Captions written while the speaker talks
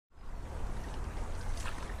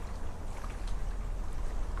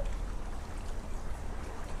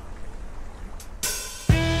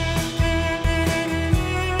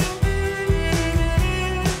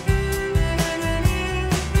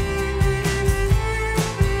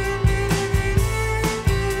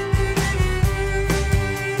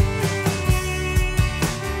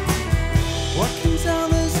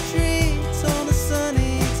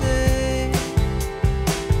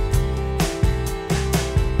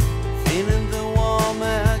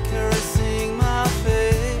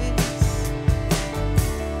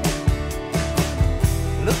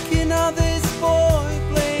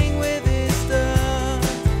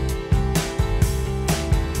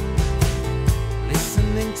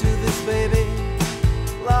baby,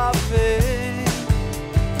 laughing.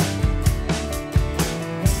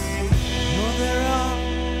 No, there are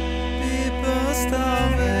people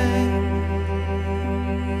starving.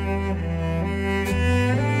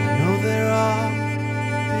 No, there are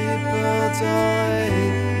people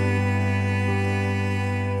dying.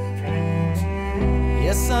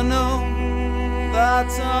 Yes, I know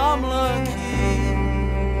that I'm lucky.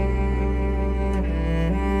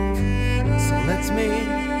 So let me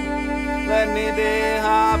be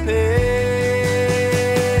happy.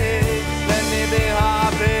 Let me be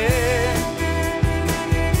happy.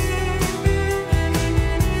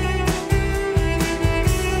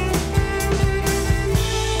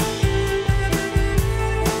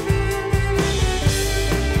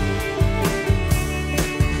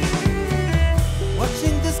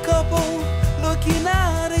 Watching this couple looking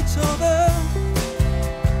at each other,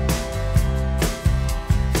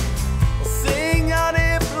 seeing how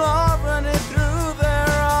they blood running through their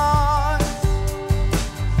eyes.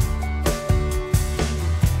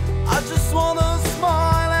 I just wanna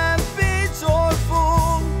smile and be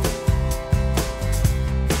joyful.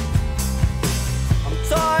 I'm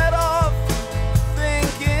tired of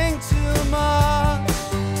thinking too much.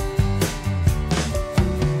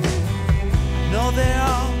 No, there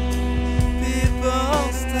are people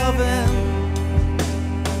starving.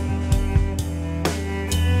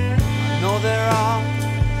 No, there are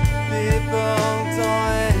people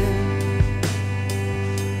dying.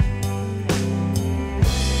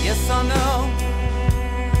 Yes, I know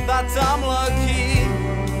that I'm lucky.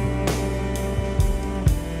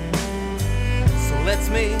 So let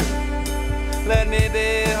me be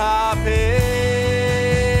happy.